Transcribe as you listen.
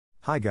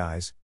Hi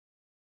guys.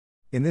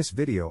 In this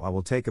video I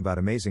will take about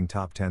amazing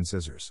top 10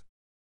 scissors.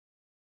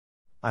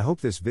 I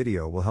hope this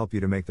video will help you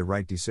to make the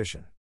right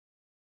decision.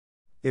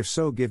 If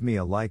so, give me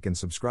a like and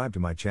subscribe to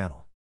my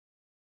channel.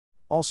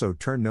 Also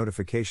turn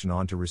notification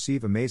on to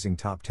receive amazing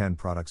top 10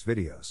 products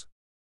videos.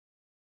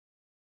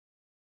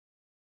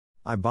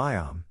 I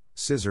buy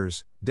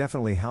scissors,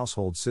 definitely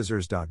household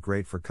scissors.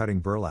 Great for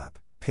cutting burlap,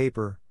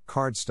 paper,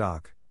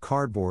 cardstock,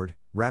 cardboard,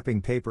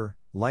 wrapping paper,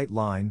 light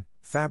line,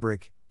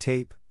 fabric,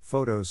 tape,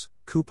 photos,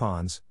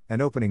 coupons,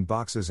 and opening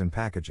boxes and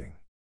packaging.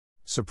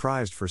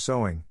 Surprised for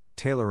sewing,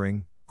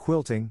 tailoring,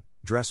 quilting,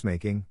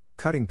 dressmaking,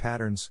 cutting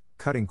patterns,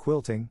 cutting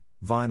quilting,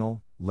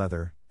 vinyl,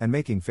 leather, and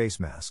making face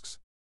masks.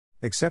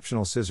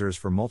 Exceptional scissors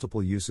for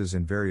multiple uses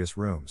in various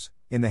rooms,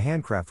 in the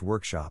handcraft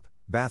workshop,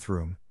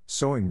 bathroom,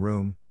 sewing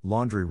room,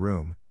 laundry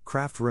room,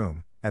 craft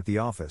room, at the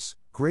office,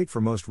 great for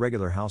most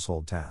regular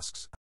household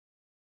tasks.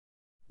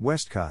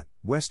 Westcott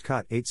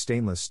 8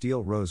 stainless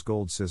steel rose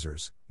gold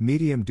scissors,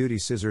 medium duty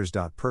scissors.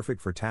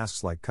 Perfect for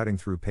tasks like cutting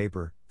through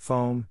paper,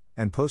 foam,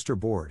 and poster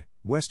board.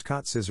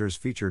 Westcott scissors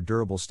feature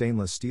durable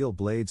stainless steel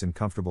blades and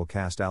comfortable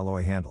cast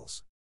alloy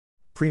handles.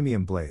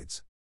 Premium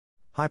blades.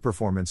 High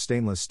performance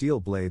stainless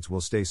steel blades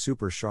will stay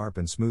super sharp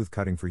and smooth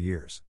cutting for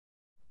years.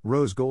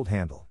 Rose gold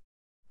handle.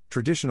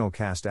 Traditional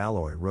cast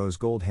alloy rose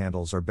gold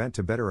handles are bent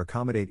to better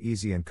accommodate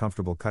easy and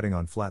comfortable cutting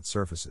on flat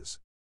surfaces.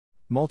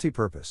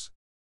 Multi-purpose.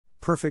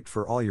 Perfect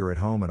for all your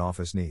at-home and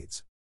office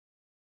needs.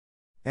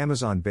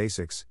 Amazon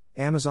Basics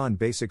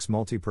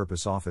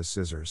multi-purpose office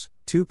scissors,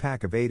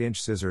 2-pack of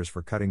 8-inch scissors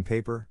for cutting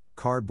paper,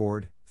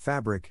 cardboard,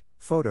 fabric,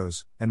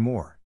 photos, and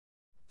more.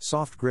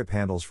 Soft grip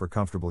handles for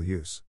comfortable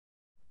use.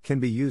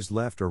 Can be used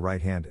left or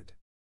right-handed.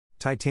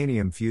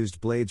 Titanium fused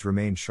blades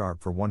remain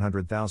sharp for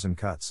 100,000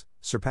 cuts,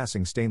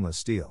 surpassing stainless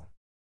steel.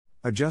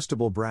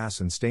 Adjustable brass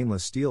and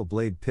stainless steel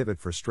blade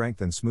pivot for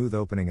strength and smooth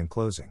opening and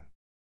closing.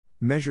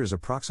 Measures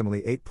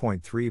approximately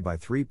 8.3 by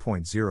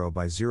 3.0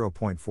 by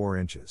 0.4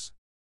 inches.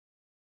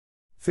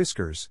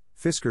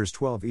 Fiskars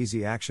 12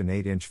 Easy Action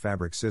 8-inch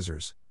fabric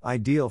scissors,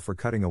 ideal for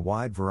cutting a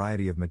wide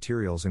variety of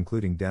materials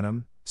including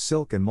denim,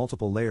 silk and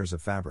multiple layers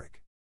of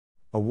fabric.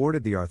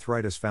 Awarded the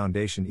Arthritis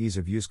Foundation Ease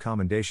of Use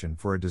Commendation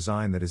for a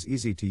design that is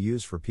easy to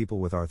use for people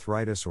with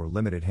arthritis or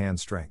limited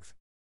hand strength.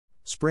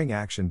 Spring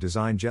action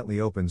design gently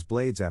opens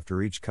blades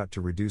after each cut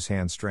to reduce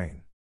hand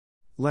strain.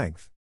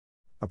 Length.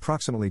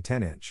 Approximately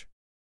 10 inch.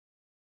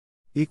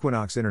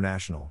 Equinox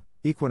International,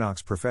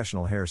 Equinox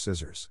Professional Hair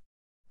Scissors.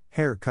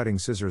 Hair Cutting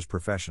Scissors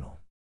Professional.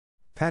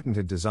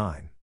 Patented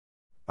design.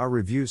 Our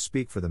reviews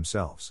speak for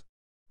themselves.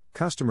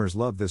 Customers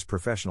love this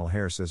professional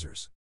hair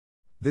scissors.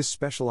 This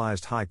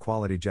specialized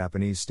high-quality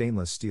Japanese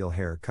stainless steel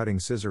hair cutting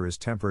scissor is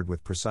tempered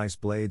with precise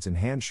blades and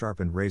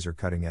hand-sharpened razor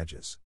cutting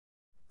edges.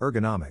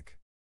 Ergonomic.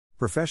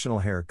 Professional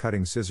hair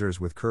cutting scissors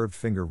with curved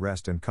finger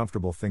rest and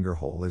comfortable finger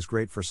hole is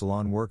great for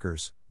salon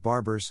workers,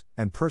 barbers,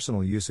 and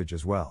personal usage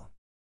as well.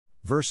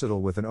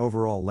 Versatile with an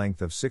overall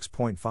length of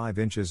 6.5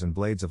 inches and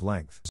blades of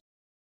length.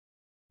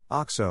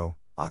 OXO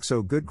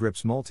Good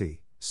Grips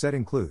Multi-Set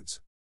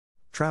includes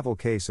travel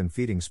case and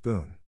feeding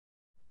spoon.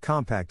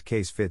 Compact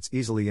case fits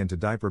easily into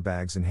diaper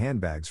bags and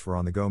handbags for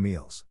on-the-go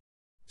meals.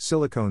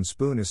 Silicone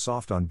spoon is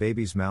soft on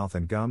baby's mouth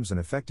and gums and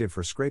effective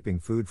for scraping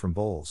food from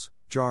bowls,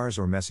 jars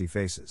or messy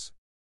faces.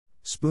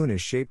 Spoon is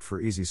shaped for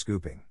easy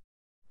scooping.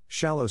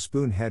 Shallow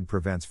spoon head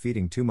prevents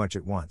feeding too much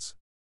at once.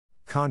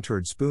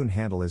 Contoured spoon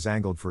handle is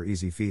angled for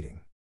easy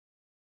feeding.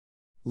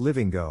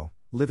 LIVINGO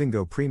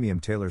Premium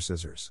Tailor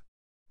Scissors.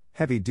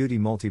 Heavy-duty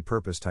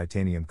multi-purpose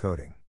titanium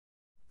coating.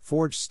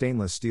 Forged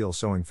stainless steel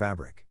sewing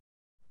fabric.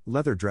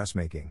 Leather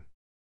dressmaking.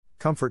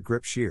 Comfort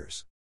grip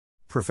shears.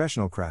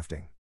 Professional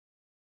crafting.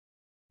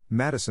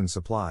 Madison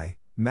Supply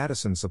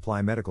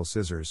Medical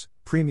Scissors,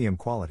 premium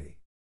quality.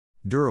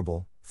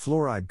 Durable,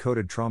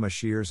 fluoride-coated trauma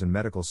shears and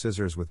medical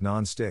scissors with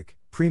non-stick,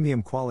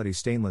 premium quality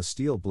stainless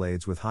steel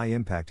blades with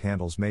high-impact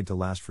handles made to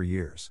last for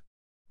years.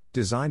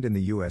 Designed in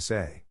the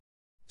USA.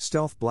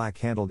 Stealth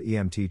black-handled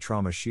EMT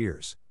trauma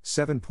shears,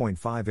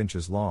 7.5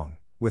 inches long,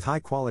 with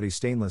high-quality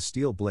stainless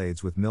steel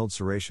blades with milled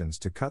serrations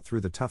to cut through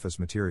the toughest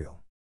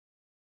material.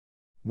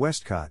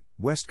 Westcott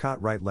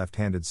right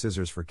left-handed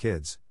scissors for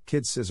kids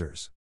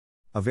scissors.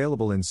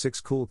 Available in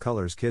 6 cool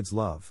colors kids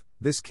love.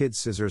 This kids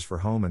scissors for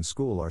home and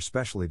school are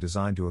specially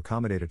designed to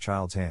accommodate a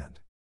child's hand.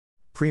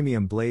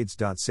 Premium blades.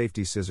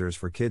 Safety scissors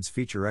for kids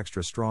feature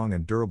extra strong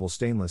and durable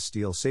stainless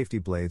steel safety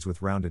blades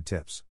with rounded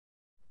tips.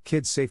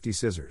 Kids safety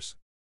scissors.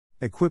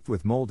 Equipped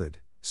with molded,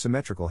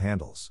 symmetrical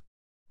handles.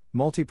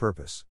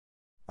 Multi-purpose.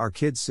 Our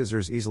kids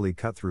scissors easily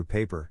cut through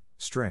paper,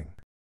 string.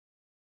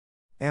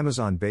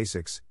 Amazon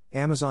Basics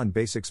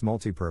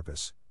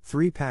multi-purpose,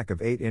 3-pack of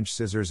 8-inch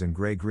scissors in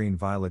gray, green,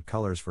 violet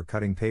colors for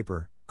cutting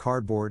paper,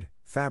 cardboard,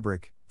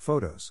 fabric,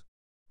 photos.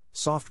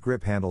 Soft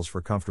grip handles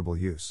for comfortable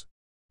use.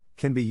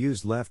 Can be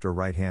used left or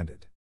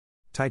right-handed.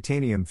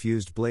 Titanium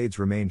fused blades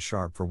remain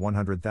sharp for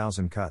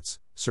 100,000 cuts,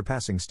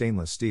 surpassing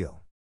stainless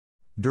steel.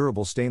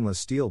 Durable stainless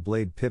steel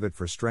blade pivot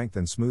for strength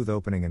and smooth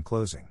opening and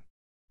closing.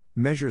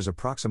 Measures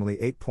approximately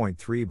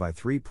 8.3 by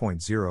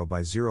 3.0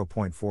 by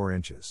 0.4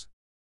 inches.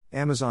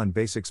 Amazon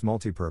Basics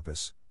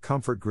Multipurpose,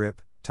 Comfort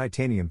Grip,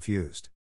 Titanium Fused.